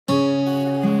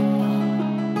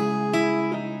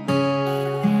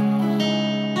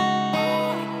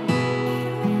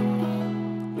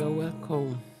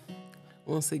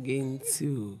once again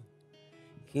to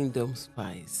Kingdom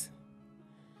Spice.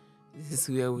 This is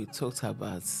where we talked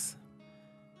about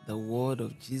the word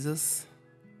of Jesus,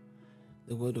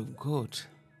 the word of God,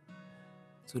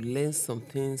 to learn some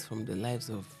things from the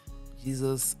lives of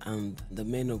Jesus and the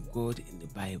men of God in the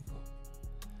Bible.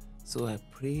 So I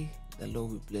pray the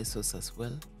Lord will bless us as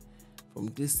well from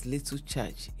this little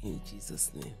church in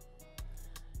Jesus' name.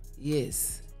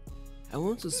 Yes, I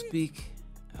want to speak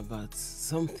about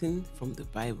something from the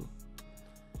Bible.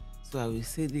 So I will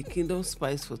say the Kingdom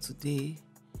Spice for today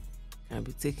can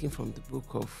be taken from the book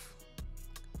of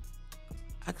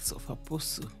Acts of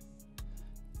Apostles,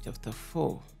 chapter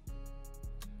 4,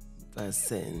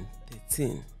 verse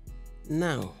 13.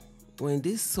 Now, when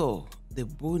they saw the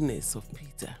boldness of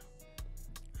Peter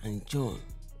and John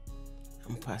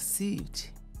and perceived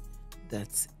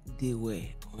that they were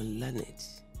unlearned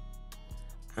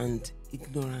and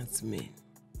ignorant men,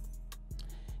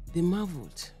 they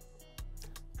marveled,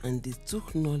 and they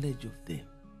took knowledge of them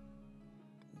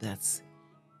that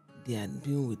they had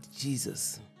been with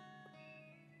Jesus.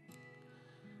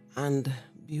 And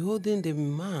beholding the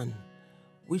man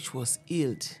which was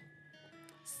healed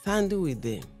standing with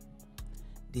them,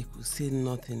 they could say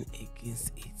nothing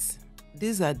against it.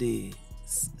 These are the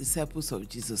disciples of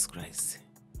Jesus Christ.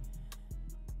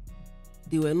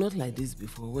 They were not like this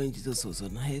before when Jesus was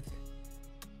on earth.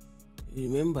 We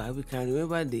can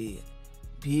remember the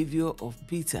behavior of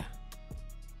Peter,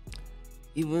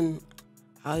 even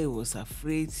how he was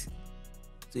afraid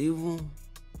to even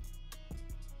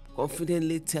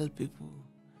confidently tell people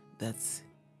that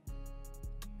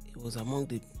he was among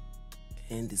the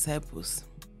disciples.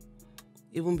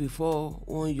 Even before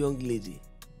one young lady,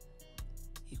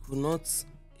 he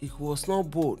was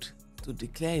not bold to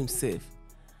declare himself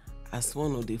as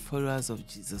one of the followers of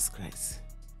Jesus Christ.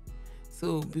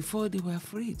 So before, they were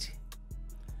afraid,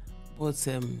 but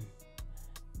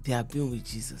they have been with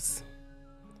Jesus,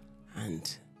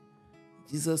 and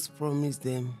Jesus promised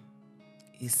them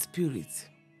his spirit.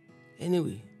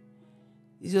 Anyway,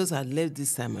 Jesus had left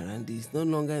this time around. He's no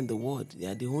longer in the world. They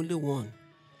are the only one.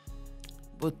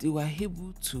 But they were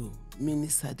able to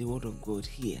minister the word of God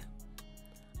here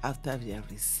after they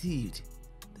have received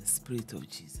the spirit of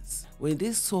Jesus. When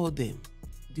they saw them,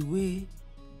 the way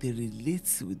they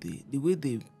relate with the way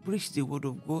they preach the word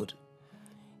of God,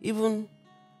 even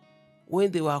when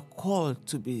they were called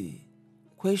to be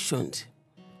questioned,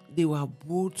 they were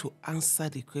bold to answer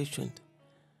the questions.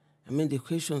 The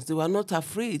questions, they were not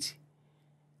afraid.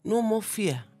 No more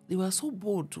fear. They were so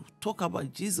bold to talk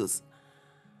about Jesus.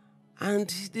 And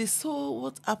they saw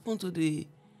what happened to the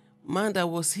man that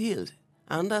was healed,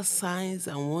 and other signs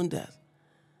and wonders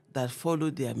that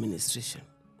followed their administration.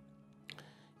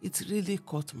 It really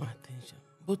caught my attention.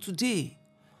 But today,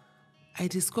 I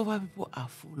discover people are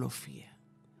full of fear.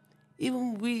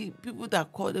 Even people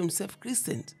that call themselves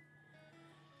Christians,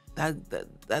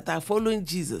 that are following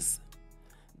Jesus,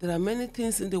 there are many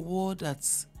things in the world that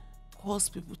cause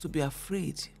people to be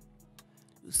afraid.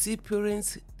 You see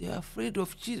parents, they are afraid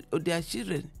of their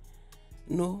children.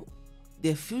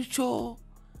 Their future,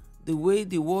 the way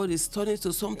the world is turning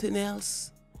to something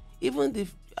else. Even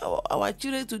our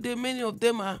children today, many of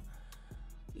them are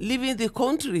leaving the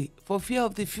country for fear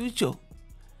of the future,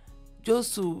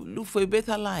 just to look for a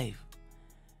better life.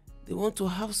 They want to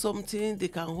have something they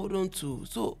can hold on to.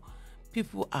 So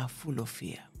people are full of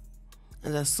fear.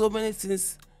 And there's so many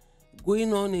things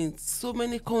going on in so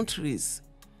many countries.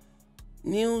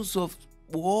 News of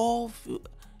war.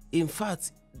 In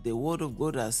fact, the word of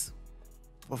God has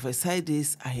prophesied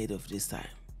this ahead of this time.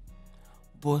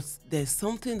 But there's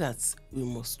something that we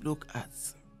must look at.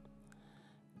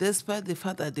 Despite the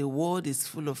fact that the world is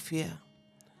full of fear,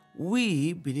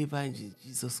 we, believers in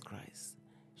Jesus Christ,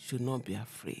 should not be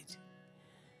afraid,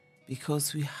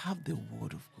 because we have the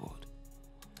word of God.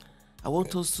 I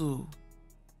want us to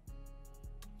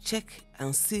check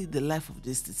and see the life of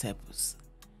these disciples.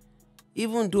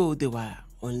 Even though they were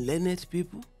unlearned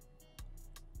people,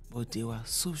 but they were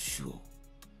so sure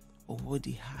of what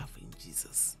they have in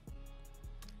Jesus.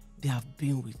 They have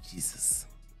been with Jesus.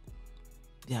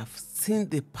 They have seen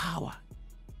the power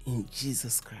in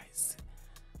Jesus Christ.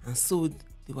 And so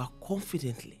they were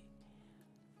confidently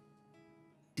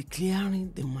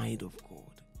declaring the mind of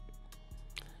God.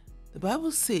 The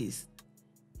Bible says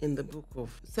in the book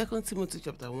of 2 Timothy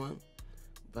chapter 1,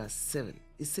 verse 7,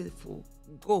 it says, "For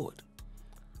God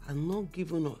has not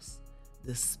given us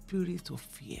the spirit of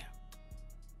fear,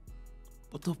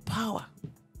 but of power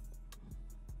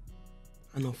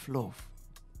and of love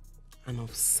and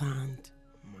of sound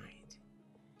mind."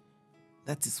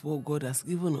 That is what God has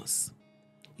given us.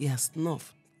 He has not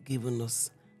given us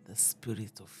the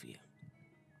spirit of fear.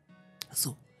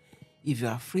 So, if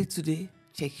you're afraid today,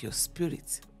 check your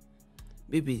spirit.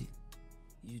 Maybe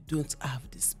you don't have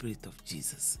the spirit of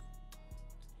Jesus.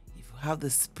 If you have the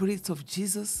spirit of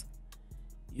Jesus,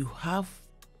 you have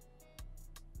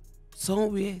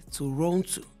somewhere to run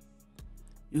to.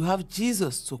 You have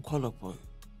Jesus to call upon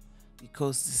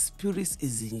because the spirit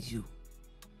is in you.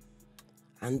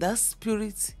 And that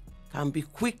spirit can be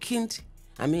quickened.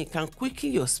 Can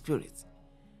quicken your spirit,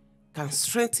 can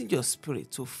strengthen your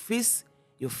spirit to face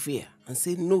your fear and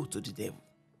say no to the devil.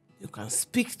 You can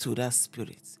speak to that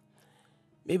spirit.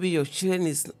 Maybe your children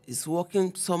is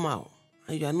walking somehow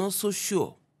and you are not so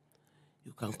sure.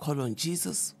 You can call on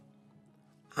Jesus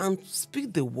and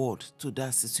speak the word to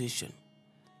that situation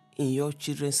in your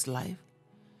children's life,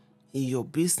 in your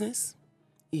business,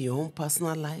 in your own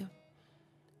personal life.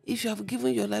 If you have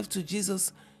given your life to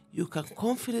Jesus, you can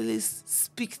confidently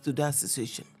speak to that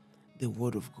situation, the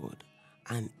word of God,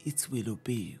 and it will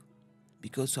obey you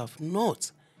because you have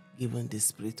not given the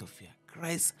spirit of fear.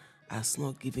 Christ has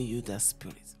not given you that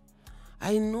spirit.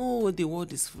 I know the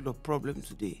world is full of problems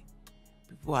today.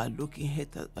 People are looking here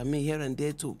and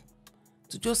there to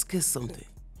just get something.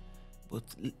 But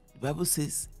the Bible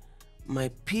says, my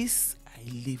peace I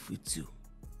leave with you.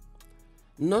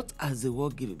 Not as the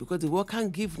world gives, because the world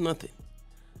can't give nothing.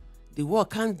 The world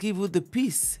can't give you the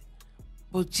peace.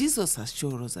 But Jesus has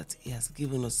shown us that he has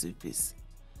given us the peace.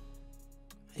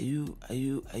 Are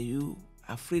you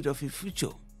afraid of your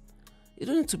future? You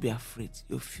don't need to be afraid.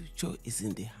 Your future is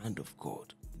in the hand of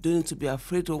God. You don't need to be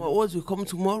afraid of what will come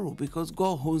tomorrow because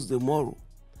God owns the tomorrow.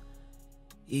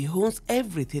 He owns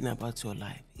everything about your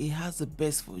life. He has the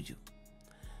best for you.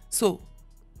 So,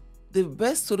 the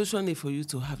best solution is for you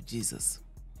to have Jesus.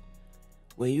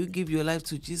 When you give your life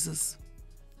to Jesus,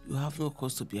 you have no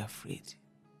cause to be afraid.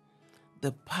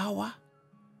 The power,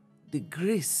 the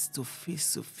grace to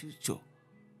face the future,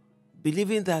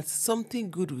 believing that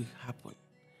something good will happen.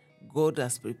 God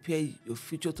has prepared your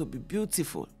future to be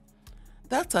beautiful.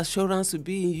 That assurance will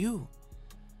be in you.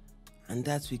 And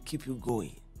that will keep you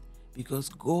going. Because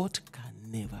God can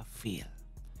never fail.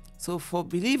 So for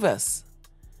believers,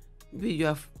 maybe you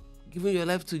have given your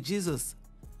life to Jesus.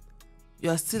 You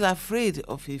are still afraid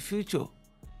of a future.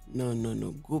 No.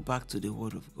 Go back to the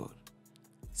word of God.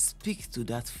 Speak to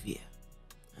that fear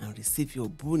and receive your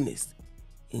boldness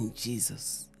in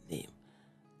Jesus' name.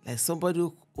 Like somebody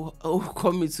who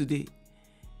called me today.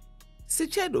 She's a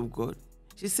child of God.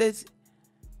 She said,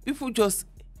 people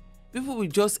will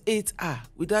just hate her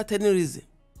without any reason.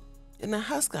 And I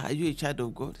asked her, are you a child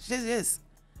of God? She says, yes.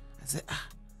 I said,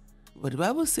 but the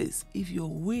Bible says, if your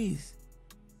ways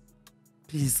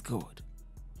please God,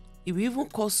 it will even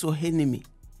cause your enemy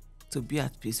to be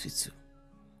at peace with you.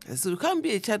 And so you can't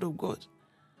be a child of God.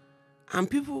 And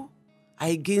people are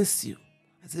against you.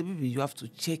 I said, maybe you have to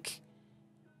check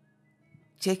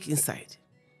inside.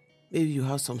 Maybe you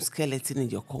have some skeleton in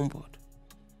your cupboard.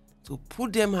 So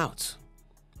put them out.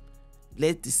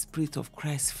 Let the Spirit of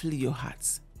Christ fill your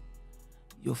hearts.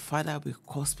 Your Father will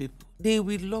cause people. They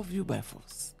will love you by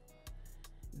force.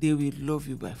 They will love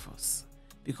you by force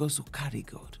because you carry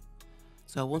God.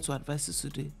 So I want to advise you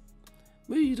today.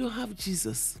 Maybe you don't have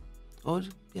Jesus, or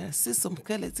there are still some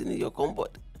skeleton in your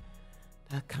cupboard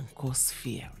that can cause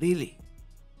fear, really,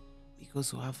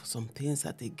 because you have some things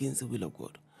that are against the will of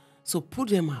God. So put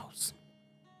them out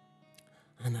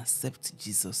and accept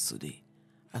Jesus today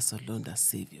as your Lord and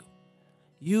Savior.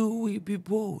 You will be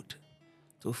bold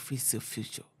to face your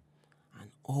future, and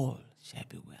all shall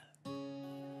be well.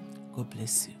 God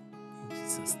bless you in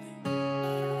Jesus'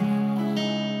 name.